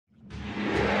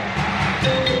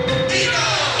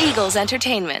Eagles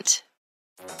Entertainment.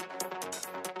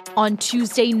 On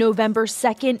Tuesday, November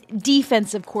 2nd,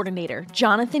 defensive coordinator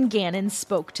Jonathan Gannon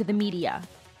spoke to the media.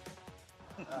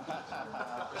 You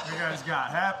guys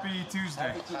got happy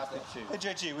Tuesday. Hey,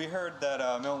 JG, we heard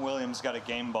that Milton Williams got a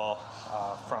game ball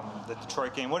from the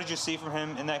Detroit game. What did you see from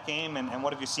him in that game, and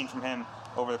what have you seen from him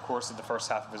over the course of the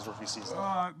first half of his rookie season?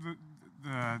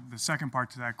 The second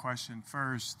part to that question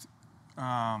first,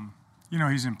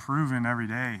 he's improving every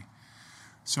day.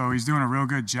 So he's doing a real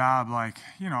good job. Like,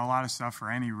 a lot of stuff for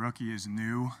any rookie is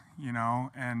new,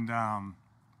 and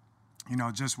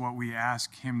just what we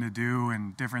ask him to do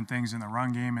and different things in the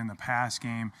run game and the pass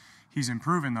game, he's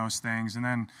improving those things. And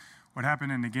then what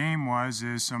happened in the game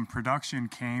is some production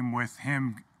came with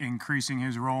him increasing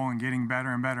his role and getting better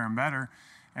and better and better.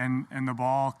 And the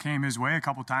ball came his way a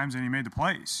couple times and he made the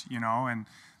plays, and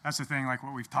that's the thing, like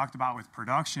what we've talked about with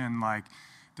production, like,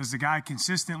 does the guy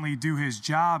consistently do his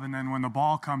job, and then when the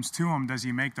ball comes to him, does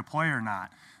he make the play or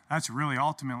not? That's really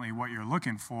ultimately what you're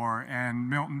looking for, and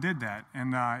Milton did that.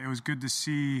 And it was good to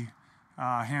see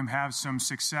him have some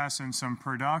success and some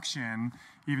production,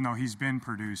 even though he's been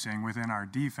producing within our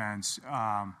defense.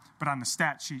 But on the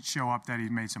stat sheet show up that he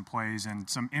made some plays and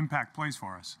some impact plays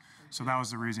for us. So that was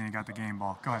the reason he got the game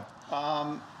ball. Go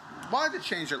ahead. Why the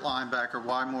change at linebacker?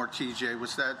 Why more TJ?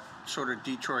 Was that sort of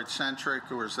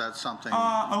Detroit-centric, or is that something?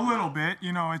 A little bit.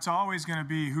 It's always going to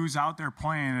be who's out there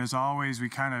playing. As always, we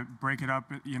kind of break it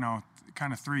up,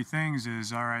 kind of three things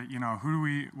is, all right,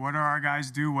 what do our guys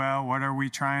do well? What are we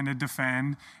trying to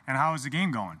defend? And how is the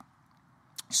game going?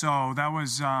 So that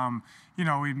was,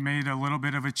 we made a little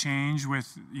bit of a change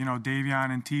with,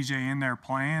 Davion and TJ in there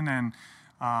playing, and,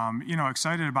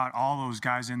 excited about all those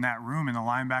guys in that room, in the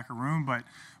linebacker room. But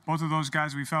both of those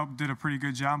guys we felt did a pretty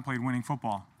good job and played winning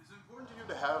football. Is it important to you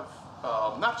to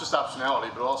have not just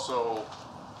optionality, but also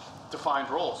defined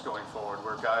roles going forward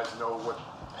where guys know what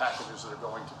packages they're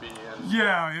going to be in?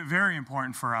 Yeah, very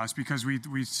important for us because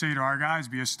we say to our guys,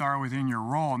 be a star within your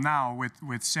role. Now,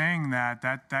 with saying that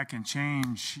can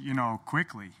change,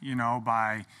 quickly,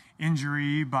 by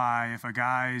injury, by if a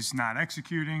guy's not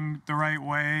executing the right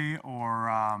way, or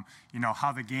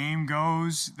how the game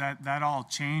goes. That all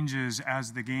changes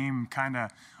as the game kind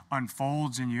of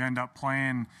unfolds, and you end up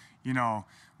playing,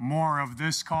 more of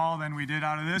this call than we did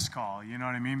out of this call. You know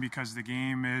what I mean? Because the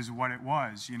game is what it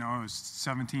was. It was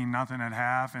 17-0 at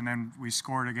half, and then we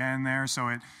scored again there. So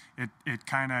it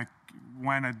kind of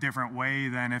went a different way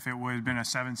than if it would have been a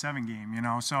 7-7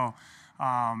 game. So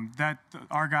that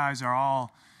our guys are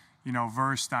all,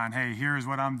 versed on, hey, here's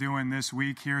what I'm doing this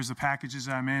week. Here's the packages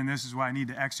I'm in. This is what I need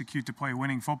to execute to play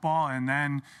winning football. And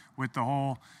then with the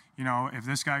whole, if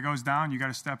this guy goes down, you got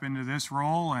to step into this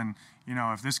role. And,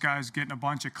 if this guy's getting a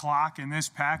bunch of clock in this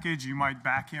package, you might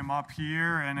back him up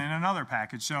here and in another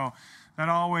package. So that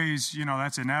always,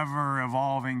 that's an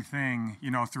ever-evolving thing,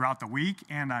 throughout the week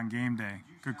and on game day.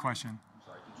 Good question. I'm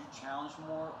sorry, did you challenge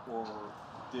more, or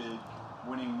did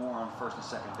winning more on first and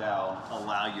second down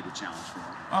allow you to challenge more?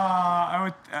 I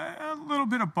would a little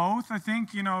bit of both. I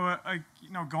think,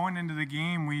 going into the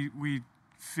game, we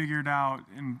figured out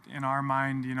in our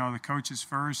mind, the coaches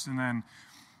first, and then,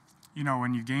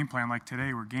 when you game plan, like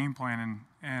today, we're game planning,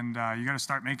 and you got to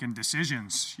start making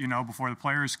decisions, before the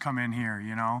players come in here,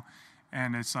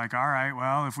 and it's like, all right,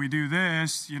 well, if we do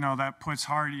this, that puts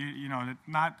hard,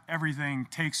 not everything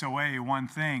takes away one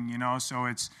thing, so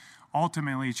it's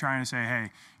ultimately trying to say,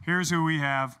 hey, here's who we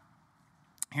have,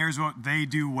 here's what they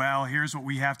do well, here's what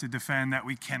we have to defend that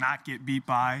we cannot get beat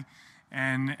by.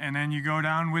 And then you go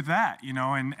down with that,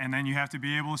 and then you have to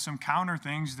be able to some counter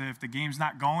things that if the game's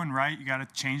not going right, you got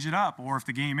to change it up. Or if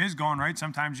the game is going right,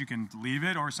 sometimes you can leave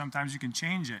it or sometimes you can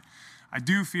change it. I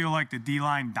do feel like the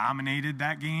D-line dominated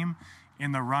that game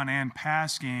in the run and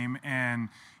pass game, and,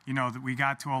 that we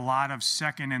got to a lot of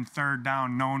second and third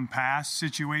down known pass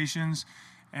situations.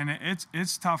 And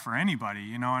it's tough for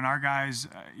anybody, and our guys,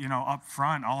 up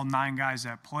front, all 9 guys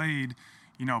that played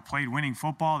winning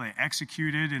football. They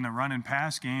executed in the run and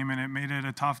pass game, and it made it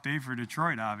a tough day for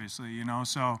Detroit, obviously,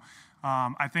 So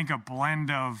I think a blend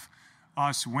of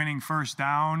us winning first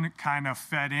down kind of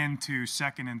fed into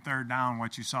second and third down,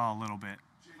 what you saw a little bit.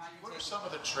 What are some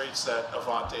of the traits that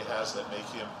Avonte has that make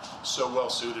him so well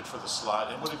suited for the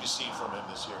slot, and what have you seen from him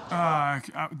this year?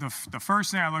 The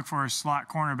first thing I look for is slot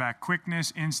cornerback: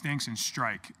 quickness, instincts, and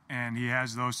strike, and he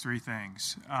has those 3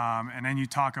 things. And then you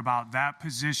talk about that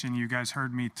position. You guys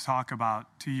heard me talk about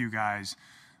to you guys.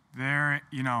 There,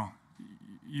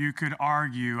 you could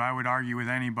argue. I would argue with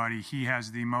anybody. He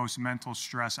has the most mental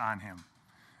stress on him.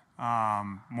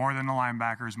 more than the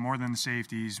linebackers, more than the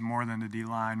safeties, more than the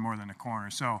D-line, more than the corner.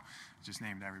 So just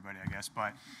named everybody, I guess.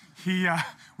 But we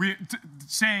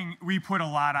put a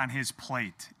lot on his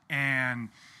plate, and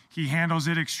he handles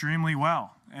it extremely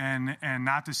well. And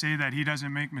not to say that he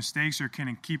doesn't make mistakes or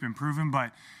can keep improving,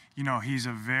 but he's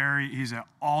an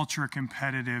ultra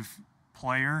competitive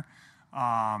player.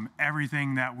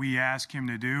 Everything that we ask him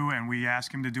to do, and we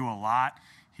ask him to do a lot,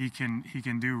 he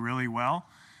can do really well.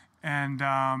 And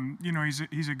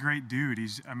he's a great dude.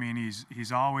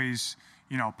 He's always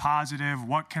positive.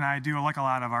 What can I do? Like a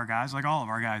lot of our guys, like all of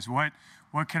our guys, what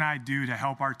can I do to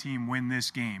help our team win this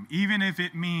game? Even if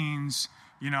it means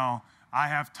I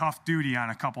have tough duty on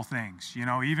a couple things.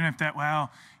 Even if that,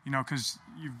 because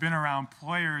you've been around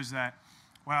players that,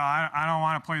 I don't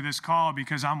want to play this call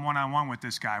because I'm one-on-one with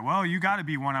this guy. Well, you got to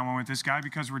be one-on-one with this guy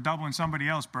because we're doubling somebody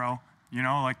else, bro.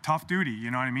 Like tough duty,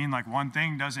 you know what I mean? Like one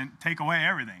thing doesn't take away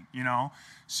everything,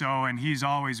 So, and he's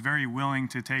always very willing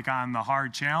to take on the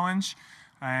hard challenge,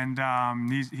 and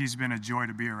he's been a joy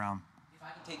to be around. If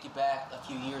I can take you back a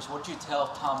few years, what did you tell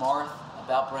Tom Arth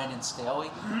about Brandon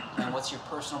Staley, and what's your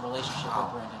personal relationship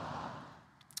with Brandon?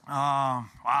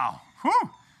 Wow. Whew.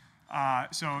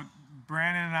 So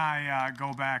Brandon and I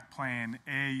go back playing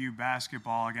AAU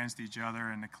basketball against each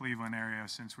other in the Cleveland area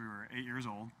since we were 8 years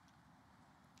old.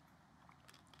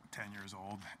 10 years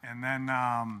old. And then,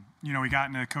 we got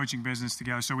into the coaching business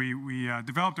together. So we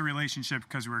developed a relationship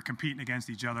because we were competing against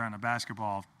each other on the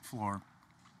basketball floor.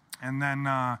 And then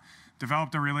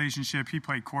developed a relationship. He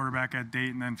played quarterback at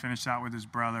Dayton, then finished out with his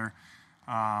brother,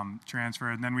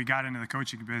 transferred. And then we got into the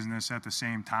coaching business at the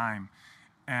same time.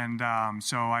 And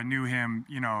so I knew him,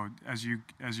 as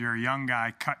you're a young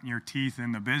guy cutting your teeth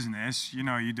in the business,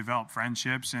 you develop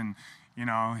friendships. And, we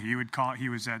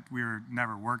were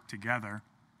never worked together.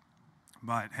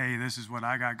 But, hey, this is what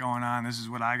I got going on. This is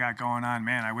what I got going on.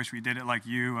 Man, I wish we did it like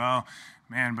you. Oh,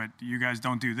 man, but you guys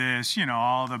don't do this.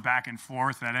 All the back and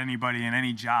forth that anybody in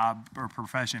any job or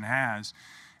profession has.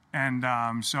 And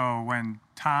so when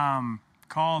Tom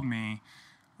called me,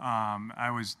 I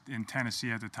was in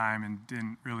Tennessee at the time and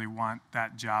didn't really want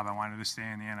that job. I wanted to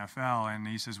stay in the NFL. And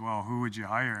he says, well, who would you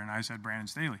hire? And I said, Brandon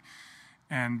Staley.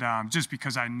 And just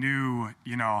because I knew,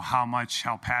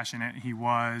 how passionate he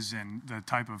was and the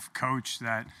type of coach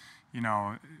that,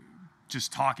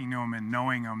 just talking to him and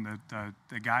knowing him,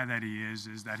 the guy that he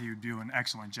is that he would do an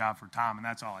excellent job for Tom. And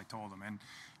that's all I told him. And,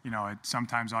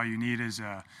 sometimes all you need is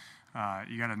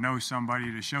you got to know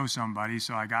somebody to show somebody.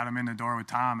 So I got him in the door with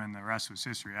Tom, and the rest was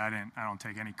history. I don't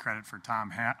take any credit for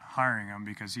Tom hiring him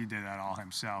because he did that all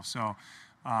himself. So,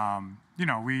 we're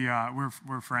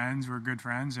friends, we're good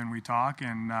friends, and we talk,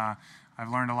 and I've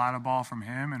learned a lot of ball from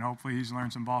him, and hopefully he's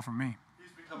learned some ball from me.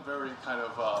 He's become very kind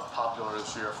of popular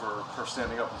this year for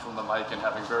standing up from the mic and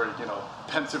having very,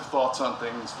 pensive thoughts on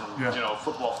things from,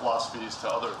 football philosophies to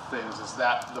other things. Is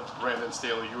that the Brandon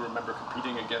Staley you remember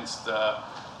competing against, at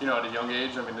a young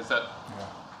age? I mean, is that...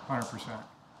 Yeah, 100%.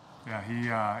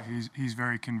 Yeah, he's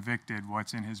very convicted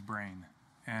what's in his brain,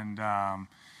 and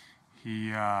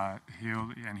he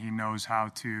knows how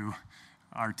to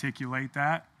articulate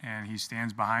that, and he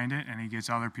stands behind it, and he gets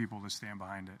other people to stand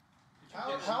behind it.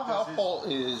 How helpful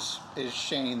is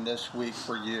Shane this week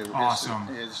for you? Awesome.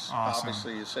 Awesome.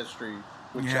 Obviously his history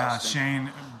with Justin. Yeah,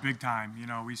 Shane, big time.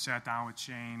 We sat down with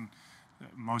Shane,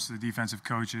 most of the defensive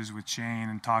coaches with Shane,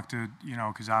 and talked to,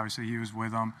 because obviously he was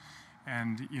with them.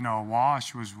 And,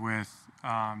 Wash was with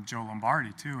Joe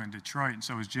Lombardi, too, in Detroit, and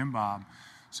so was Jim Bob.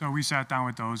 So we sat down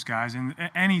with those guys, and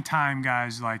anytime,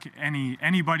 guys, like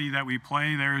anybody that we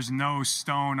play, there's no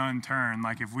stone unturned.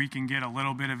 Like if we can get a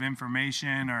little bit of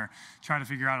information or try to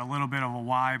figure out a little bit of a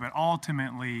why, but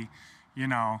ultimately,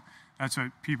 that's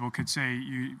what people could say.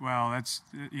 Let's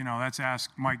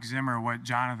ask Mike Zimmer what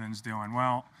Jonathan's doing.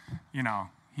 Well,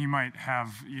 he might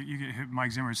have. You get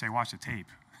Mike Zimmer say, watch the tape.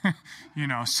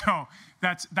 So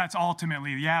that's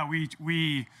ultimately,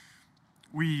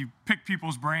 we pick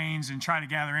people's brains and try to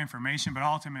gather information, but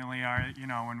ultimately,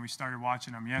 when we started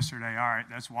watching them yesterday, all right,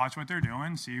 let's watch what they're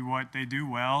doing, see what they do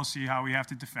well, see how we have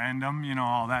to defend them,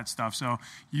 all that stuff. So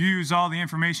you use all the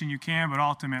information you can, but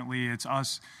ultimately it's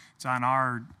us. It's on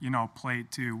our,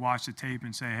 plate to watch the tape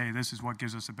and say, hey, this is what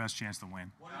gives us the best chance to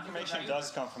win. What information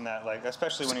does come from that? Like,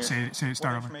 especially when you're...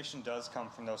 What information does come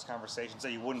from those conversations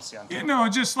that you wouldn't see on tape?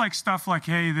 Just like stuff like,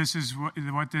 hey, this is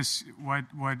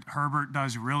what Herbert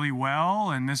does really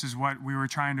well, and this is what we were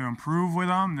trying to improve with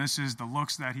him. This is the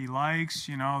looks that he likes.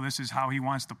 This is how he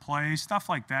wants to play. Stuff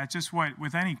like that. Just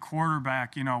with any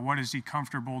quarterback, what is he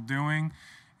comfortable doing,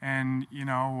 and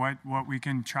what we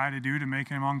can try to do to make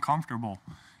him uncomfortable.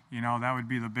 That would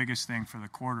be the biggest thing for the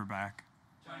quarterback.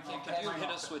 Could you hit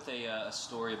us with a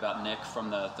story about Nick from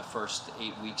the first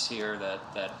 8 weeks here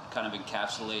that kind of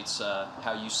encapsulates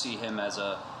how you see him as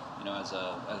a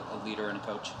leader and a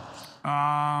coach?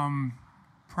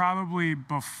 Probably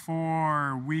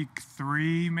before week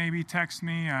 3, maybe text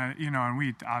me. And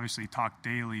we obviously talk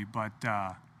daily, but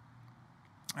I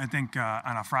think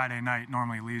on a Friday night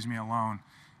normally leaves me alone.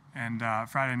 And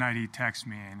Friday night he texted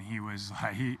me, and he was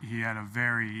like, he had a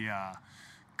very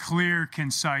clear,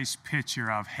 concise picture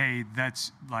of, hey,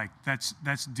 let's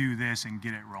do this and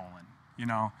get it rolling,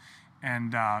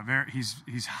 And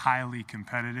he's highly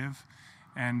competitive,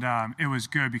 and it was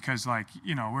good because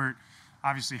we're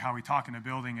obviously how we talk in the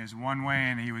building is one way,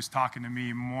 and he was talking to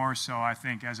me more so I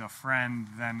think as a friend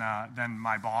than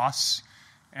my boss,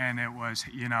 and it was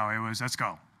let's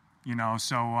go.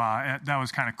 So that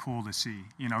was kind of cool to see,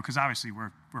 because obviously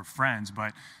we're friends,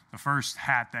 but the first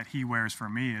hat that he wears for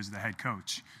me is the head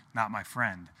coach, not my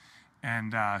friend.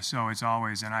 And so it's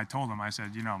always, and I told him, I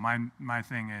said, my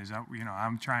thing is,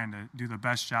 I'm trying to do the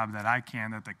best job that I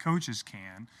can, that the coaches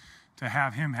can, to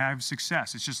have him have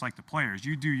success. It's just like the players.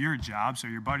 You do your job so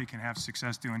your buddy can have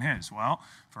success doing his. Well,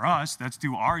 for us, let's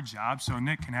do our job so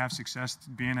Nick can have success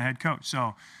being a head coach.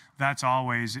 So that's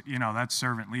always, that's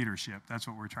servant leadership. That's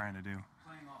what we're trying to do.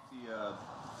 Playing off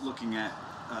the, looking at,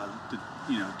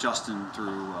 Justin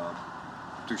through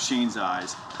Shane's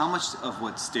eyes, how much of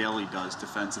what Staley does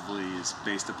defensively is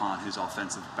based upon his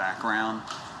offensive background?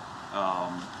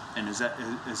 And is that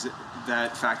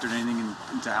factored anything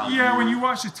into how? Yeah, when you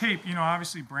watch the tape,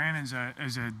 obviously Brandon's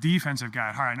a defensive guy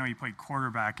at heart. I know he played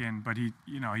quarterback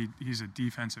he's a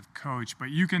defensive coach, but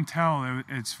you can tell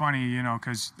it's funny,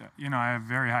 because I have a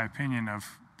very high opinion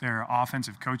of their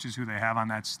offensive coaches who they have on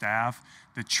that staff,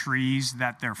 the trees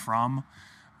that they're from.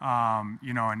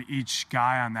 And each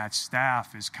guy on that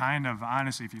staff is kind of,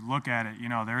 honestly, if you look at it,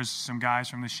 there's some guys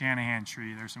from the Shanahan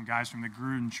tree, there's some guys from the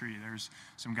Gruden tree, there's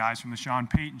some guys from the Sean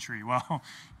Payton tree. Well,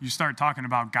 you start talking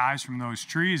about guys from those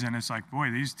trees, and it's like, boy,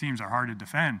 these teams are hard to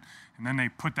defend. And then they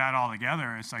put that all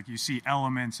together. It's like you see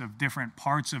elements of different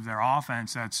parts of their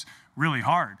offense that's really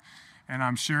hard. And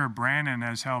I'm sure Brandon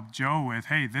has helped Joe with,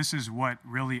 hey, this is what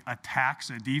really attacks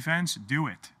a defense, do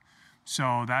it.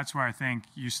 So that's where I think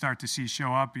you start to see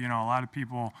show up. A lot of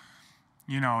people,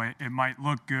 it might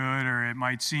look good or it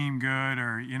might seem good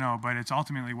but it's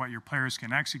ultimately what your players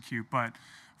can execute. But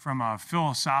from a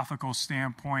philosophical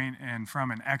standpoint and from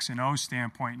an X and O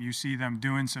standpoint, you see them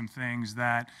doing some things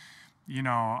that,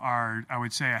 are, I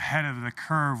would say, ahead of the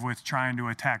curve with trying to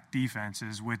attack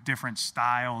defenses with different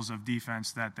styles of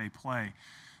defense that they play,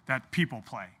 that people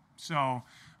play. So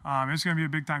it's going to be a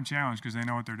big-time challenge because they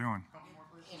know what they're doing.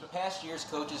 In past years,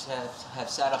 coaches have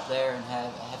sat up there and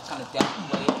have kind of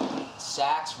downplayed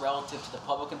sacks relative to the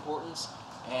public importance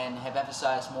and have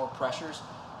emphasized more pressures.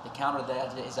 The counter to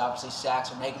that is obviously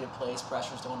sacks or negative plays.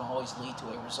 Pressures don't always lead to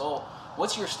a result.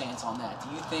 What's your stance on that? Do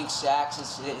you think sacks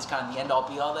is kind of the end-all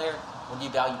be-all there, or do you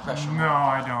value pressure more? No,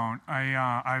 I don't.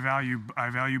 I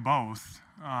value both.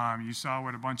 You saw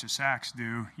what a bunch of sacks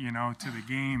do, to the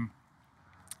game.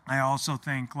 I also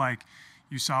think,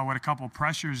 you saw what a couple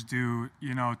pressures do,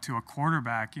 to a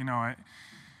quarterback.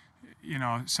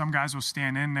 Some guys will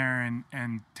stand in there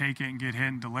and take it and get hit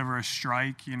and deliver a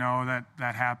strike. That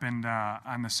happened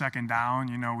on the second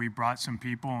down. We brought some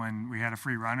people and we had a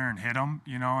free runner and hit them.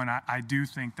 And I do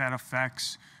think that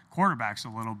affects quarterbacks a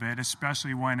little bit,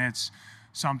 especially when it's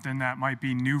something that might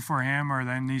be new for him, or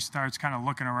then he starts kind of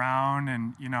looking around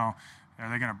and, are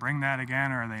they going to bring that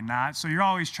again or are they not? So you're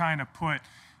always trying to put.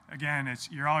 Again,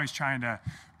 you're always trying to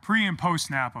pre- and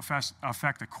post-snap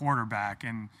affect the quarterback.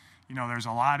 And, there's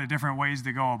a lot of different ways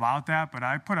to go about that, but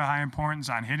I put a high importance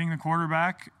on hitting the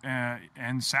quarterback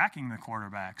and sacking the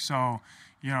quarterback. So,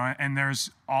 and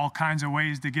there's all kinds of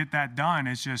ways to get that done.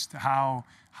 It's just how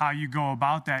you go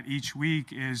about that each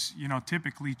week is,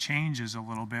 typically changes a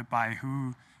little bit by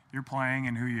who you're playing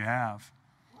and who you have.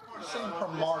 Same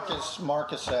from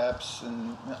Marcus Epps,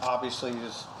 and obviously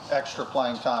his extra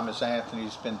playing time as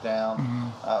Anthony's been down.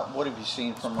 Mm-hmm. What have you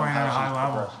seen from him? Playing at a high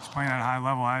level. He's playing at a high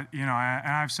level.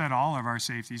 I've said all of our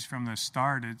safeties from the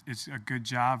start. It's a good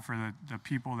job for the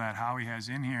people that Howie has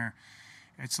in here.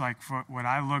 It's like what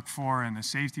I look for in the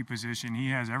safety position.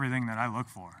 He has everything that I look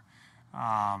for.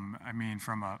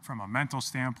 From a mental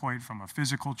standpoint, from a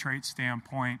physical trait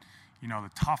standpoint.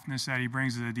 The toughness that he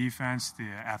brings to the defense, the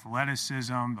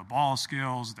athleticism, the ball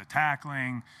skills, the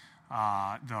tackling,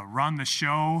 the run the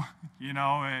show,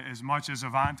 as much as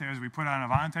Avante, as we put on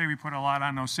Avante, we put a lot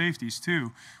on those safeties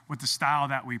too, with the style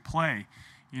that we play.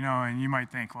 And you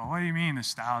might think, well, what do you mean the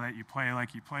style that you play? Like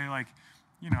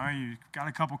you got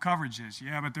a couple coverages.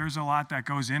 Yeah, but there's a lot that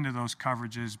goes into those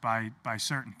coverages by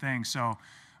certain things. So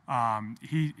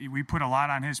we put a lot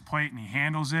on his plate, and he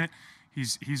handles it.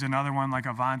 He's another one like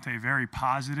Avonte, very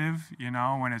positive.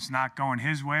 When it's not going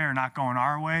his way or not going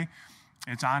our way,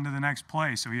 it's on to the next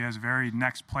play. So he has a very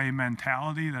next play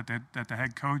mentality that the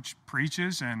head coach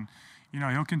preaches, and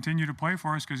he'll continue to play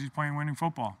for us because he's playing winning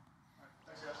football.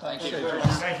 Thank you.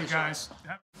 Thank you, guys.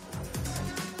 Yep.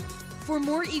 For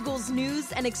more Eagles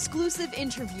news and exclusive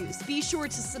interviews, be sure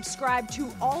to subscribe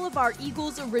to all of our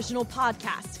Eagles original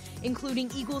podcasts,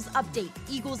 including Eagles Update,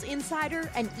 Eagles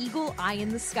Insider, and Eagle Eye in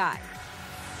the Sky.